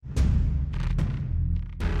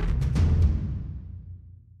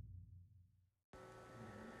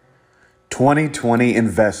2020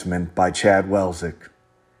 Investment by Chad Welzick.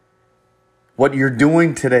 What you're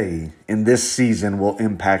doing today in this season will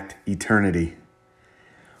impact eternity.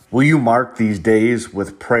 Will you mark these days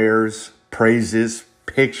with prayers, praises,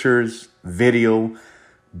 pictures, video,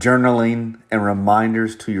 journaling, and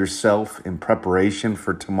reminders to yourself in preparation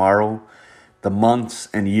for tomorrow, the months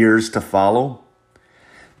and years to follow?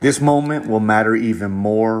 This moment will matter even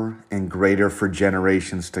more and greater for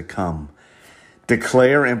generations to come.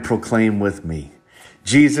 Declare and proclaim with me,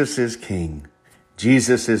 Jesus is King,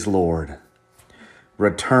 Jesus is Lord.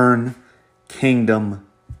 Return, kingdom,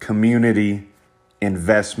 community,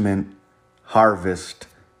 investment, harvest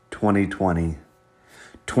 2020.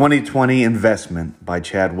 2020 Investment by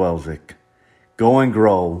Chad Welzick. Go and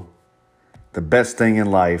grow. The best thing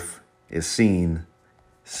in life is seeing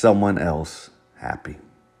someone else happy.